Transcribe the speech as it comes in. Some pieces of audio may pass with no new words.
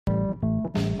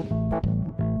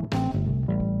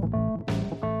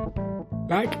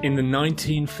Back in the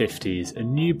 1950s, a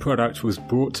new product was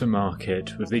brought to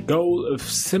market with the goal of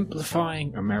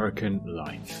simplifying American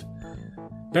life.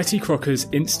 Betty Crocker's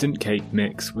Instant Cake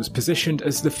Mix was positioned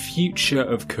as the future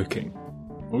of cooking.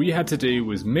 All you had to do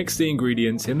was mix the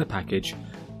ingredients in the package,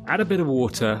 add a bit of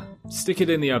water, stick it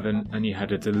in the oven, and you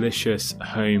had a delicious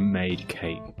homemade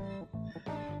cake.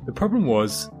 The problem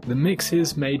was, the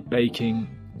mixes made baking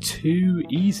too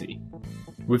easy.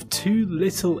 With too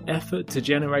little effort to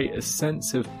generate a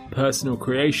sense of personal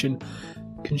creation,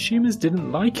 consumers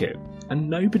didn't like it, and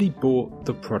nobody bought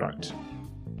the product.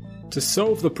 To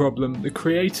solve the problem, the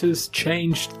creators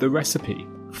changed the recipe,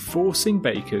 forcing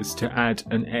bakers to add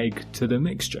an egg to the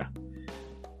mixture.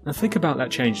 Now think about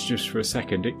that change just for a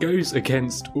second. It goes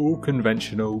against all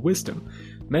conventional wisdom.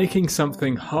 Making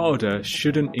something harder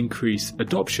shouldn't increase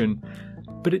adoption,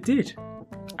 but it did.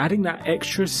 Adding that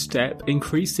extra step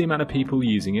increased the amount of people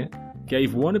using it,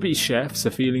 gave wannabe chefs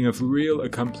a feeling of real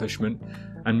accomplishment,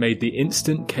 and made the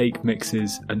instant cake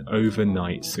mixes an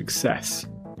overnight success.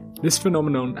 This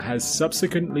phenomenon has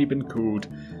subsequently been called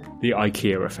the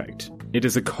IKEA effect. It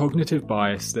is a cognitive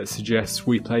bias that suggests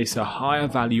we place a higher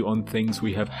value on things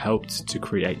we have helped to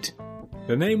create.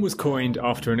 The name was coined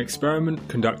after an experiment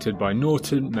conducted by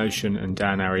Norton, Motion and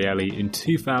Dan Ariely in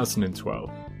 2012.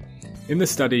 In the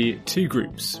study, two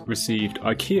groups received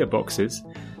IKEA boxes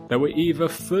that were either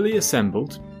fully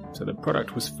assembled, so the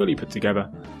product was fully put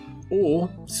together, or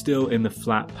still in the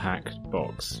flat pack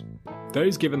box.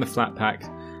 Those given the flat pack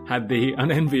had the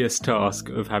unenvious task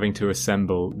of having to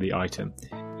assemble the item.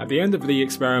 At the end of the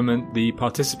experiment, the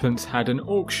participants had an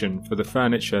auction for the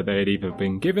furniture they had either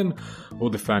been given or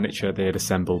the furniture they had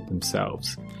assembled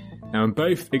themselves. Now, in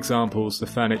both examples, the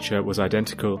furniture was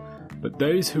identical, but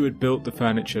those who had built the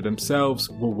furniture themselves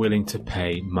were willing to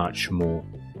pay much more.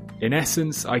 In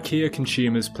essence, IKEA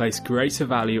consumers place greater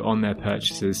value on their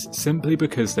purchases simply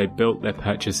because they built their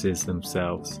purchases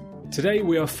themselves. Today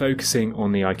we are focusing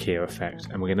on the IKEA effect,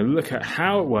 and we're going to look at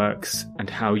how it works and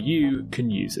how you can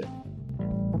use it.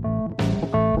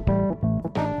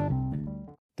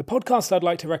 The podcast I'd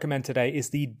like to recommend today is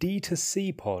the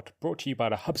D2C Pod, brought to you by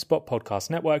the HubSpot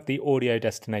Podcast Network, the audio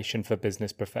destination for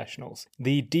business professionals.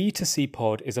 The D2C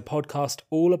Pod is a podcast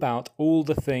all about all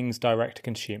the things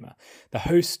direct-to-consumer. The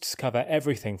hosts cover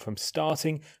everything from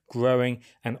starting, growing,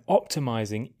 and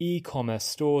optimizing e-commerce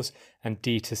stores and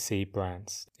D2C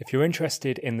brands. If you're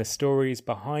interested in the stories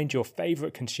behind your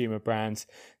favorite consumer brands,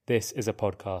 this is a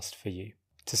podcast for you.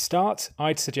 To start,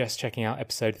 I'd suggest checking out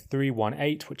episode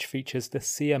 318, which features the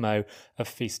CMO of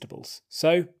Feastables.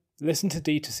 So, listen to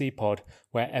D2C Pod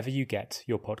wherever you get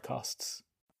your podcasts.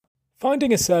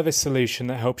 Finding a service solution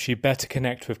that helps you better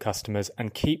connect with customers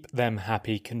and keep them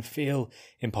happy can feel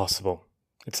impossible.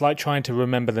 It's like trying to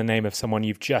remember the name of someone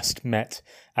you've just met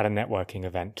at a networking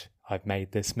event. I've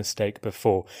made this mistake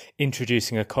before,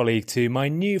 introducing a colleague to my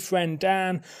new friend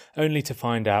Dan, only to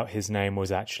find out his name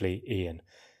was actually Ian.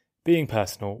 Being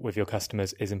personal with your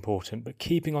customers is important, but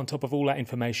keeping on top of all that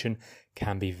information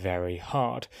can be very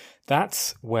hard.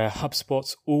 That's where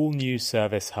HubSpot's all-new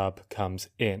Service Hub comes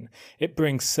in. It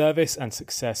brings service and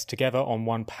success together on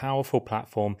one powerful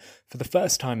platform for the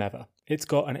first time ever. It's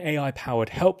got an AI-powered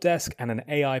help desk and an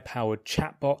AI-powered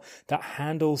chatbot that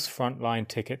handles frontline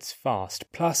tickets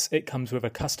fast. Plus, it comes with a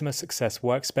customer success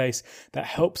workspace that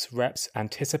helps reps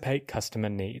anticipate customer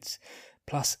needs.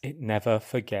 Plus, it never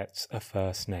forgets a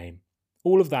first name.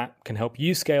 All of that can help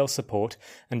you scale support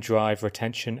and drive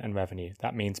retention and revenue.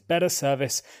 That means better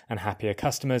service and happier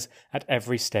customers at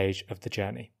every stage of the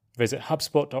journey. Visit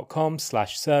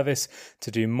HubSpot.com/service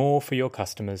to do more for your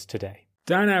customers today.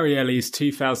 Dan Ariely's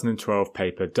 2012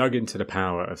 paper dug into the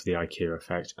power of the IKEA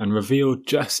effect and revealed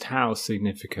just how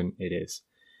significant it is.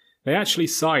 They actually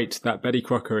cite that Betty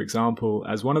Crocker example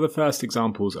as one of the first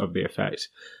examples of the effect,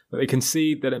 but they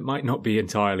concede that it might not be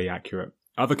entirely accurate.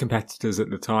 Other competitors at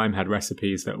the time had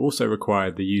recipes that also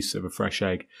required the use of a fresh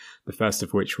egg, the first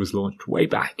of which was launched way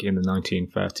back in the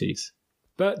 1930s.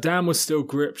 But Dan was still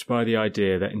gripped by the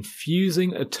idea that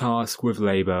infusing a task with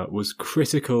labour was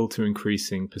critical to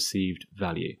increasing perceived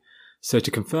value. So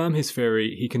to confirm his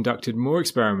theory, he conducted more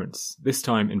experiments, this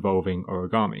time involving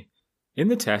origami. In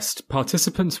the test,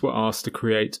 participants were asked to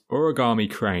create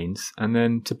origami cranes and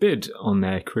then to bid on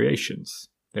their creations.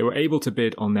 They were able to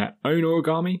bid on their own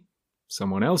origami,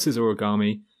 someone else's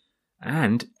origami,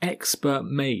 and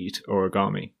expert-made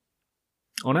origami.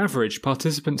 On average,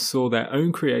 participants saw their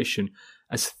own creation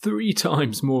as 3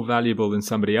 times more valuable than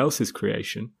somebody else's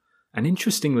creation, and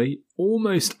interestingly,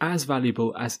 almost as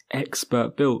valuable as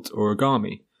expert-built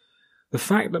origami. The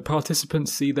fact that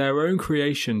participants see their own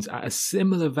creations at a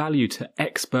similar value to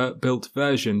expert-built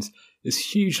versions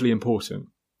is hugely important.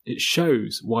 It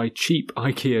shows why cheap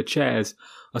IKEA chairs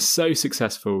are so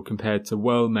successful compared to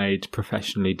well-made,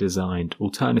 professionally designed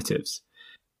alternatives.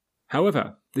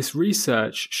 However, this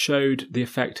research showed the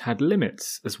effect had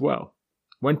limits as well.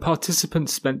 When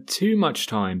participants spent too much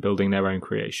time building their own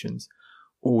creations,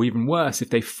 or even worse, if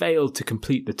they failed to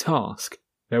complete the task,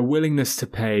 their willingness to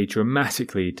pay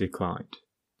dramatically declined.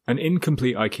 An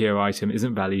incomplete IKEA item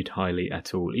isn't valued highly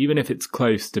at all, even if it's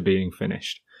close to being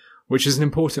finished, which is an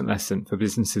important lesson for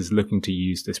businesses looking to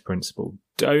use this principle.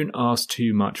 Don't ask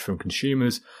too much from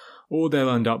consumers, or they'll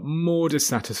end up more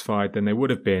dissatisfied than they would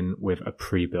have been with a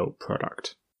pre-built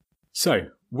product. So,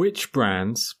 which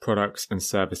brands, products and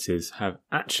services have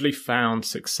actually found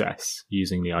success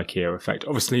using the IKEA effect?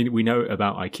 Obviously, we know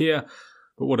about IKEA,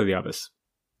 but what are the others?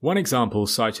 One example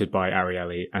cited by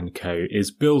Ariely and Co.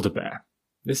 is Build-A-Bear.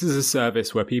 This is a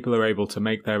service where people are able to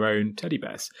make their own teddy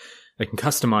bears. They can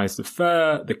customize the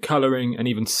fur, the colouring, and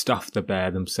even stuff the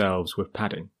bear themselves with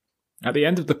padding. At the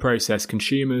end of the process,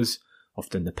 consumers,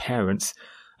 often the parents,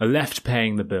 are left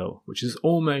paying the bill, which is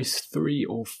almost 3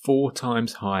 or 4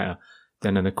 times higher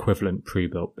than an equivalent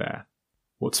pre-built bear.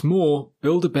 What's more,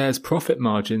 Build-A-Bear's profit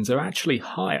margins are actually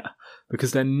higher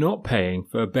because they're not paying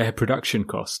for bear production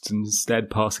costs and instead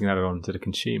passing that on to the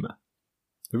consumer.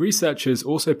 The researchers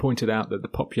also pointed out that the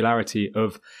popularity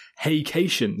of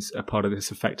heycations are part of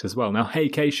this effect as well. Now,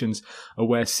 heycations are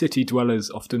where city dwellers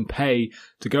often pay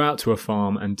to go out to a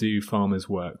farm and do farmers'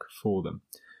 work for them.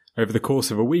 Over the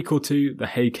course of a week or two, the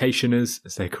heycationers,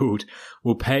 as they're called,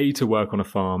 will pay to work on a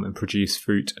farm and produce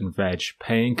fruit and veg,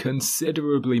 paying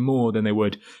considerably more than they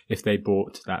would if they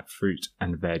bought that fruit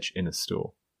and veg in a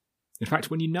store. In fact,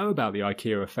 when you know about the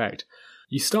IKEA effect,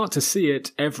 you start to see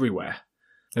it everywhere.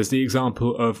 There's the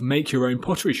example of make-your-own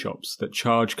pottery shops that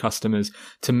charge customers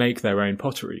to make their own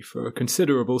pottery for a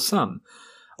considerable sum.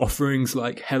 Offerings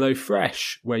like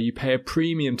HelloFresh, where you pay a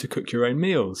premium to cook your own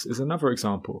meals, is another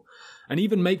example. And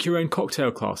even make-your-own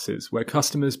cocktail classes, where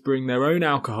customers bring their own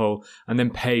alcohol and then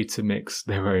pay to mix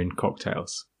their own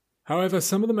cocktails. However,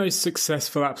 some of the most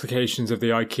successful applications of the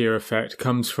IKEA effect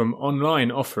comes from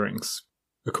online offerings.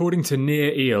 According to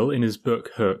Nir Eyal in his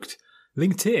book Hooked,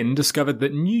 LinkedIn discovered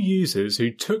that new users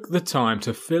who took the time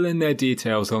to fill in their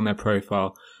details on their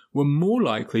profile were more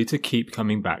likely to keep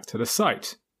coming back to the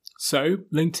site. So,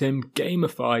 LinkedIn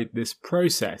gamified this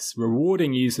process,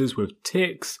 rewarding users with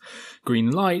ticks,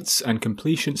 green lights, and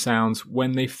completion sounds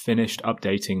when they finished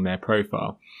updating their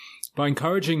profile. By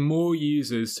encouraging more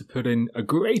users to put in a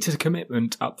greater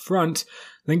commitment up front,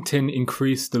 LinkedIn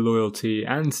increased the loyalty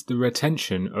and the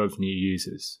retention of new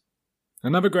users.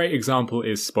 Another great example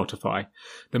is Spotify.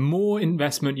 The more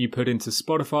investment you put into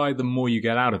Spotify, the more you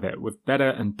get out of it, with better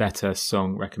and better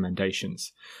song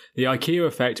recommendations. The IKEA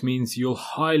effect means you'll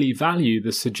highly value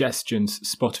the suggestions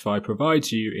Spotify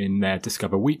provides you in their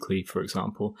Discover Weekly, for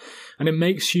example, and it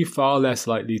makes you far less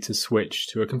likely to switch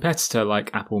to a competitor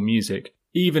like Apple Music,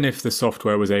 even if the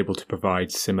software was able to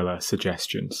provide similar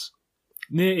suggestions.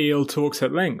 Nir Eyal talks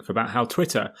at length about how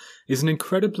Twitter is an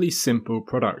incredibly simple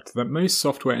product that most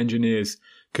software engineers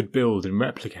could build and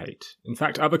replicate. In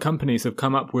fact, other companies have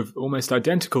come up with almost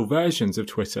identical versions of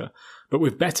Twitter, but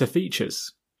with better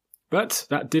features. But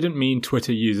that didn't mean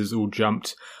Twitter users all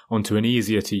jumped onto an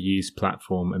easier-to-use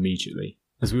platform immediately.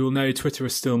 As we all know, Twitter are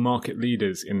still market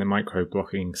leaders in the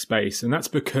micro-blogging space, and that's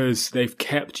because they've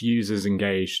kept users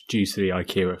engaged due to the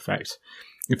IKEA effect.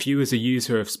 If you as a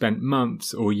user have spent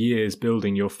months or years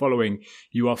building your following,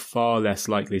 you are far less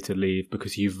likely to leave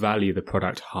because you value the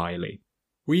product highly.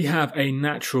 We have a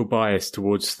natural bias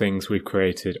towards things we've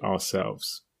created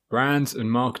ourselves. Brands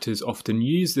and marketers often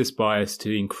use this bias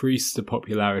to increase the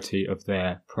popularity of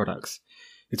their products.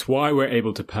 It's why we're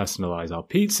able to personalize our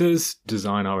pizzas,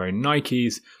 design our own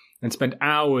Nikes, and spend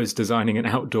hours designing an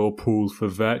outdoor pool for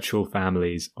virtual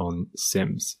families on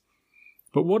Sims.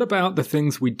 But what about the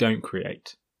things we don't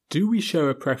create? Do we show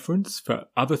a preference for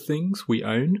other things we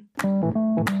own?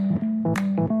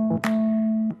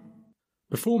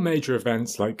 Before major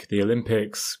events like the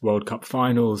Olympics, World Cup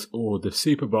finals, or the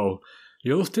Super Bowl,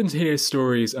 you often hear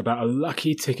stories about a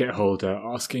lucky ticket holder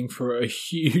asking for a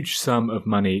huge sum of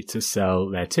money to sell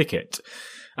their ticket.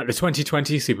 At the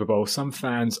 2020 Super Bowl, some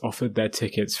fans offered their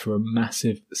tickets for a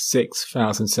massive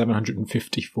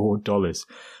 $6,754,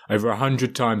 over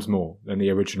 100 times more than the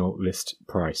original list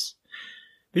price.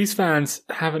 These fans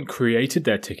haven't created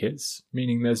their tickets,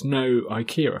 meaning there's no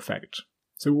IKEA effect.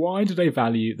 So why do they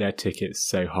value their tickets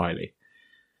so highly?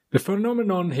 The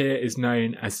phenomenon here is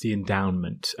known as the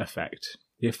endowment effect.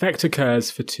 The effect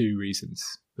occurs for 2 reasons.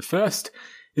 The first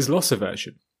is loss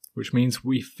aversion. which means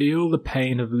we feel the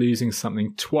pain of losing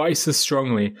something twice as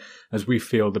strongly as we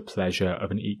feel the pleasure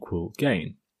of an equal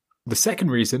gain. The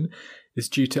second reason is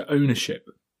due to ownership.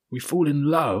 We fall in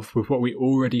love with what we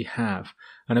already have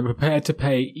and are prepared to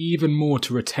pay even more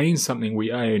to retain something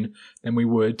we own than we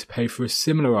would to pay for a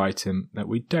similar item that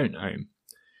we don't own.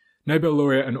 Nobel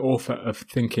laureate and author of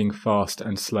Thinking Fast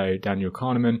and Slow, Daniel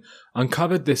Kahneman,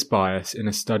 uncovered this bias in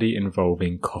a study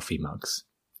involving coffee mugs.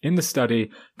 In the study,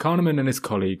 Kahneman and his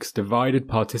colleagues divided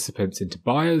participants into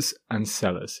buyers and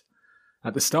sellers.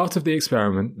 At the start of the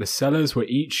experiment, the sellers were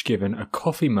each given a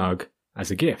coffee mug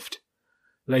as a gift.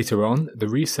 Later on, the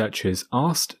researchers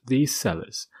asked these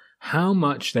sellers how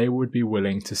much they would be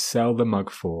willing to sell the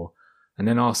mug for, and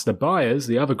then asked the buyers,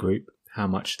 the other group, how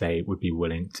much they would be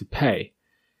willing to pay.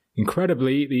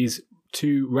 Incredibly, these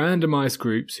two randomized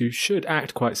groups, who should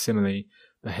act quite similarly,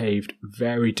 behaved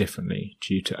very differently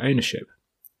due to ownership.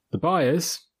 The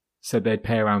buyers said they'd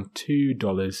pay around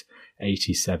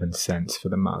 $2.87 for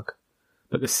the mug,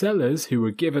 but the sellers, who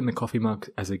were given the coffee mug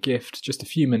as a gift just a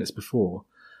few minutes before,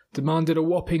 demanded a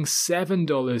whopping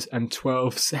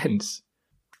 $7.12.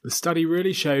 The study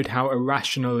really showed how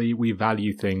irrationally we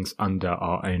value things under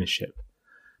our ownership.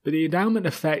 But the endowment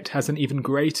effect has an even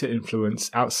greater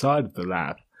influence outside of the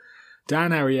lab.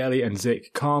 Dan Ariely and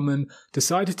Zick Carman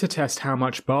decided to test how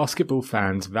much basketball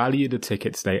fans value the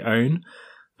tickets they own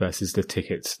versus the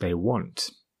tickets they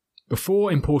want.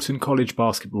 Before important college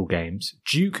basketball games,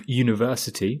 Duke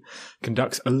University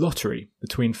conducts a lottery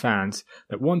between fans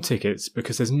that want tickets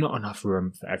because there's not enough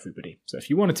room for everybody. So if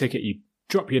you want a ticket, you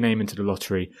drop your name into the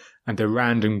lottery and a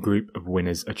random group of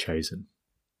winners are chosen.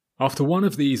 After one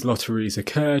of these lotteries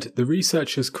occurred, the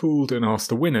researchers called and asked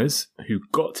the winners, who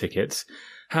got tickets,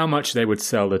 how much they would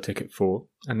sell the ticket for,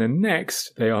 and then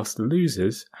next they asked the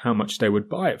losers how much they would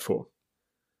buy it for.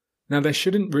 Now, there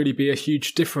shouldn't really be a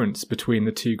huge difference between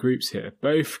the two groups here.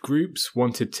 Both groups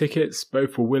wanted tickets,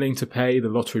 both were willing to pay the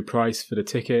lottery price for the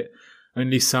ticket.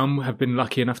 Only some have been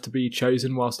lucky enough to be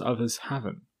chosen whilst others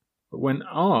haven't. But when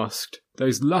asked,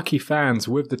 those lucky fans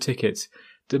with the tickets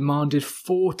demanded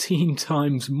 14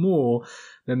 times more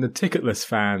than the ticketless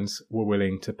fans were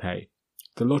willing to pay.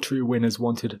 The lottery winners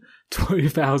wanted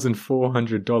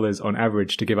 $2,400 on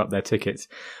average to give up their tickets,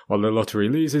 while the lottery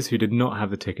losers who did not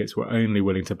have the tickets were only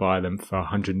willing to buy them for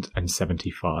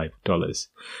 $175.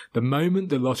 The moment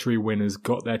the lottery winners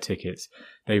got their tickets,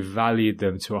 they valued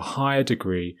them to a higher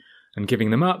degree, and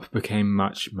giving them up became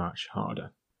much, much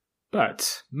harder.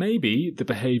 But maybe the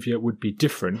behaviour would be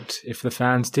different if the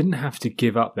fans didn't have to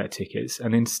give up their tickets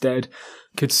and instead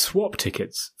could swap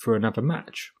tickets for another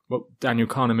match. Well, Daniel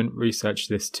Kahneman researched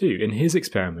this too. In his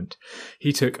experiment,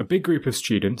 he took a big group of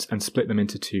students and split them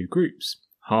into two groups.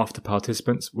 Half the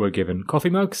participants were given coffee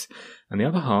mugs and the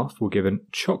other half were given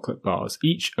chocolate bars,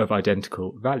 each of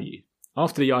identical value.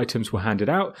 After the items were handed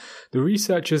out, the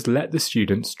researchers let the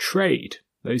students trade.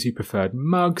 Those who preferred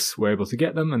mugs were able to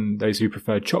get them, and those who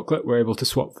preferred chocolate were able to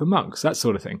swap for mugs, that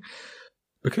sort of thing.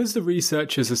 Because the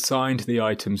researchers assigned the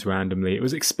items randomly, it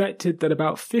was expected that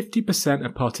about 50%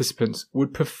 of participants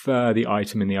would prefer the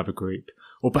item in the other group,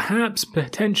 or perhaps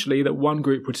potentially that one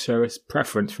group would show a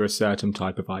preference for a certain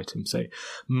type of item. So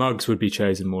mugs would be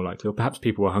chosen more likely, or perhaps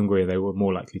people were hungrier, they were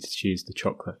more likely to choose the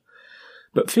chocolate.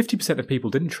 But 50% of people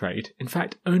didn't trade. In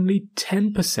fact, only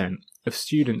 10% of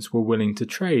students were willing to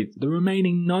trade. The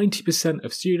remaining 90%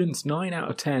 of students, 9 out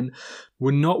of 10,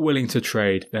 were not willing to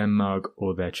trade their mug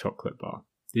or their chocolate bar.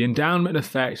 The endowment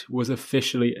effect was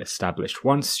officially established.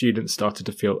 Once students started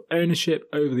to feel ownership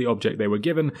over the object they were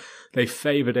given, they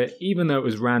favoured it, even though it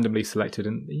was randomly selected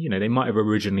and, they might have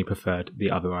originally preferred the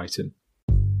other item.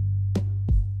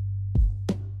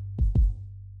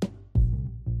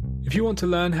 If you want to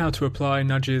learn how to apply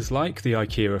nudges like the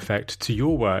IKEA effect to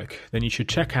your work, then you should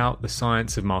check out the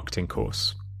Science of Marketing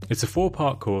course. It's a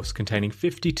 4-part course containing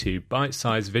 52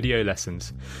 bite-sized video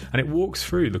lessons, and it walks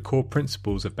through the core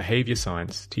principles of behaviour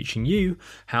science, teaching you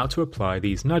how to apply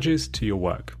these nudges to your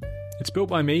work. It's built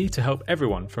by me to help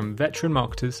everyone from veteran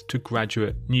marketers to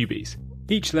graduate newbies.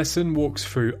 Each lesson walks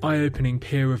through eye-opening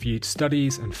peer-reviewed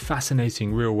studies and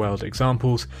fascinating real-world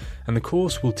examples, and the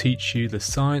course will teach you the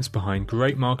science behind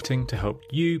great marketing to help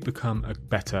you become a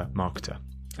better marketer.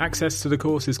 Access to the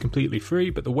course is completely free,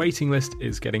 but the waiting list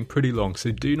is getting pretty long,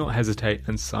 so do not hesitate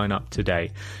and sign up today.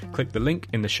 Click the link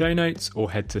in the show notes or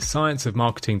head to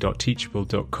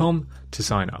scienceofmarketing.teachable.com to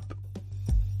sign up.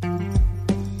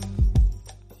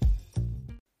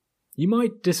 You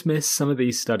might dismiss some of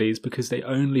these studies because they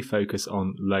only focus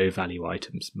on low-value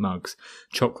items, mugs,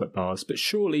 chocolate bars, but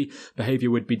surely behaviour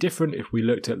would be different if we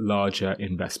looked at larger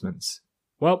investments.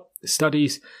 Well,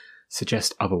 studies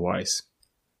suggest otherwise.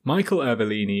 Michael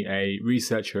Ervolini, a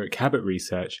researcher at Cabot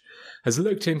Research, has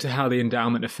looked into how the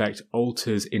endowment effect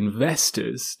alters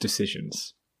investors'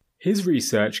 decisions. His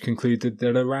research concluded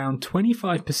that around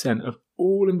 25% of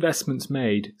all investments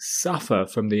made suffer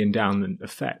from the endowment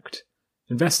effect.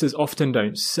 Investors often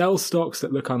don't sell stocks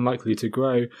that look unlikely to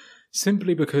grow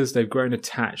simply because they've grown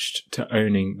attached to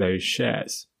owning those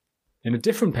shares. In a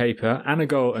different paper,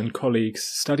 Anagol and colleagues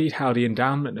studied how the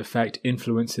endowment effect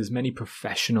influences many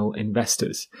professional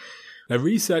investors. Their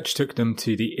research took them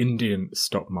to the Indian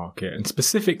stock market, and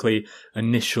specifically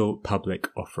initial public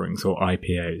offerings, or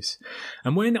IPOs.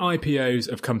 And when IPOs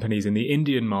of companies in the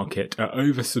Indian market are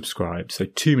oversubscribed, so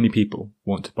too many people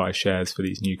want to buy shares for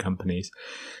these new companies,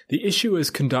 the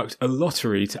issuers conduct a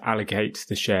lottery to allocate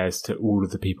the shares to all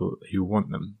of the people who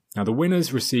want them. Now, the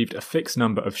winners received a fixed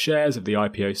number of shares of the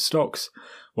IPO stocks,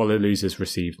 while the losers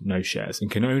received no shares and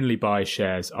can only buy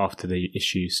shares after the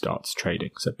issue starts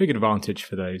trading. So a big advantage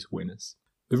for those winners.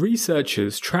 The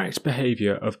researchers tracked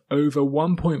behaviour of over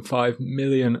 1.5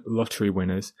 million lottery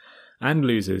winners and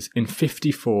losers in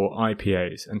 54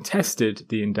 IPOs and tested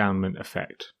the endowment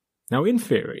effect. Now, in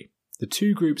theory, the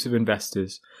two groups of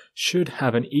investors should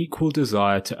have an equal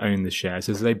desire to own the shares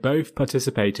as they both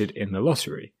participated in the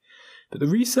lottery. But the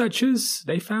researchers,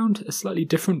 they found a slightly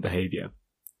different behaviour.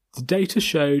 The data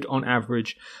showed, on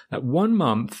average, that 1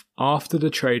 month after the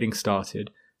trading started,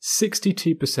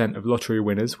 62% of lottery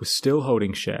winners were still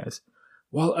holding shares,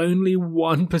 while only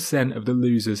 1% of the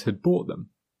losers had bought them.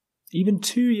 Even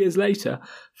 2 years later,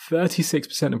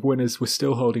 36% of winners were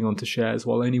still holding onto shares,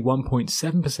 while only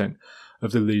 1.7%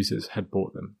 of the losers had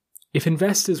bought them. If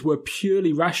investors were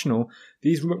purely rational,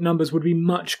 these numbers would be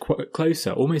much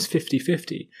closer, almost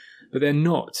 50-50, but they're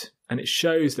not, and it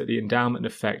shows that the endowment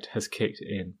effect has kicked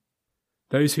in.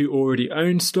 Those who already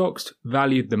owned stocks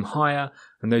valued them higher,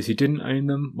 and those who didn't own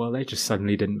them, well, they just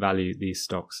suddenly didn't value these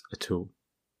stocks at all.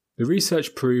 The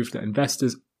research proved that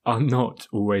investors are not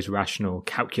always rational,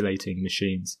 calculating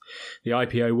machines. The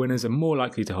IPO winners are more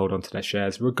likely to hold on to their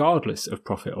shares regardless of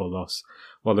profit or loss,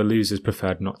 while the losers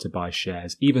preferred not to buy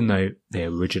shares, even though they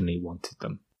originally wanted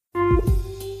them.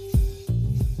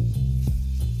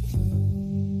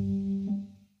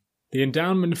 The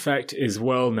endowment effect is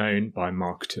well known by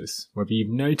marketers. Whether you've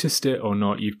noticed it or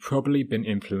not, you've probably been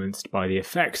influenced by the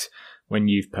effect when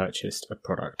you've purchased a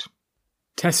product.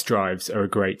 Test drives are a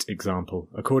great example.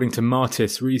 According to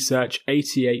Martis research,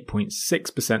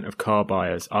 88.6% of car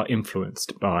buyers are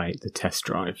influenced by the test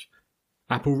drive.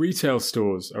 Apple retail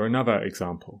stores are another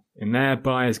example. In there,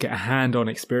 buyers get a hand-on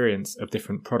experience of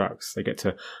different products. They get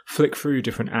to flick through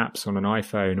different apps on an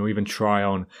iPhone or even try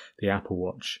on the Apple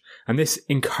Watch. And this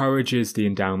encourages the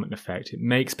endowment effect. It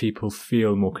makes people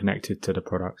feel more connected to the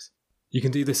products. You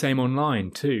can do the same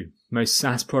online too. Most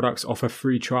SaaS products offer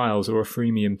free trials or a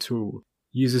freemium tool.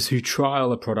 Users who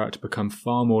trial a product become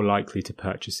far more likely to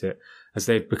purchase it as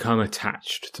they've become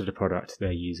attached to the product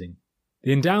they're using.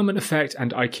 The endowment effect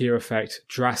and IKEA effect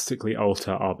drastically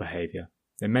alter our behaviour.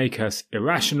 They make us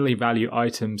irrationally value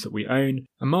items that we own,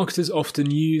 and marketers often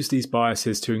use these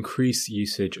biases to increase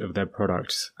usage of their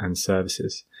products and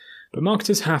services. But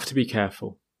marketers have to be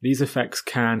careful. These effects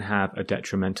can have a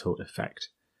detrimental effect.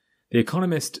 The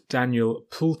economist Daniel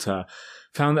Poulter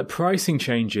found that pricing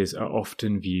changes are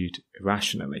often viewed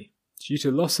irrationally. Due to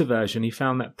loss aversion, he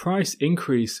found that price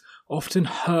increase often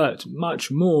hurt much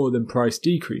more than price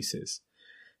decreases.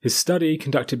 His study,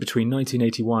 conducted between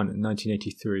 1981 and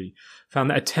 1983, found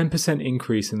that a 10%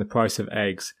 increase in the price of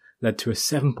eggs led to a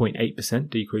 7.8%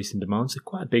 decrease in demand, so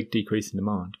quite a big decrease in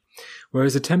demand.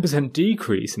 Whereas a 10%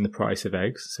 decrease in the price of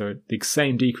eggs, so the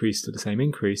same decrease to the same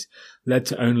increase, led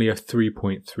to only a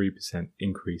 3.3%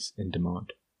 increase in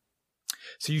demand.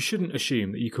 So you shouldn't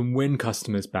assume that you can win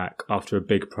customers back after a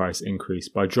big price increase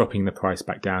by dropping the price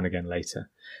back down again later.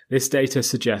 This data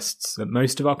suggests that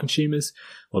most of our consumers,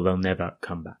 well, they'll never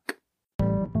come back.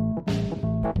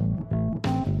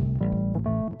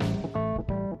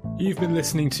 You've been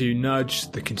listening to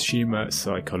Nudge, the Consumer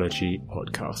Psychology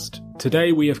Podcast.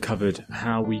 Today we have covered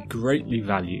how we greatly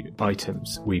value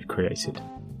items we've created,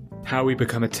 how we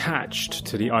become attached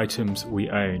to the items we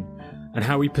own, and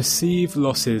how we perceive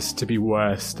losses to be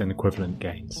worse than equivalent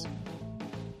gains.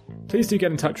 Please do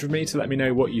get in touch with me to let me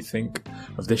know what you think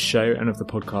of this show and of the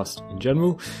podcast in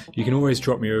general. You can always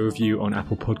drop me a review on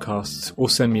Apple Podcasts or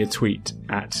send me a tweet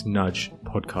at Nudge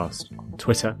Podcast on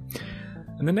Twitter.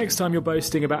 And the next time you're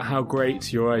boasting about how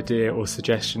great your idea or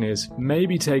suggestion is,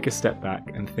 maybe take a step back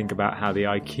and think about how the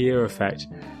IKEA effect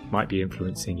might be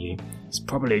influencing you. It's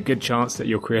probably a good chance that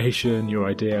your creation, your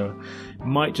idea,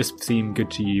 might just seem good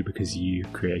to you because you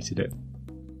created it.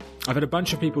 I've had a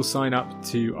bunch of people sign up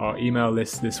to our email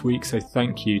list this week, so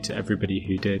thank you to everybody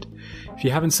who did. If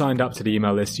you haven't signed up to the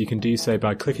email list, you can do so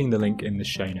by clicking the link in the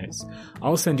show notes.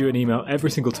 I'll send you an email every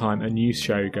single time a new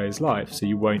show goes live, so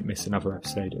you won't miss another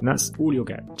episode. And that's all you'll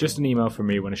get. Just an email from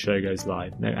me when a show goes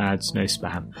live. No ads, no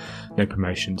spam, no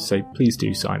promotions. So please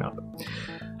do sign up.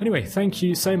 Anyway, thank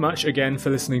you so much again for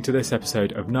listening to this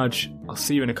episode of Nudge. I'll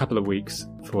see you in a couple of weeks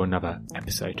for another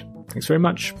episode. Thanks very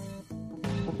much.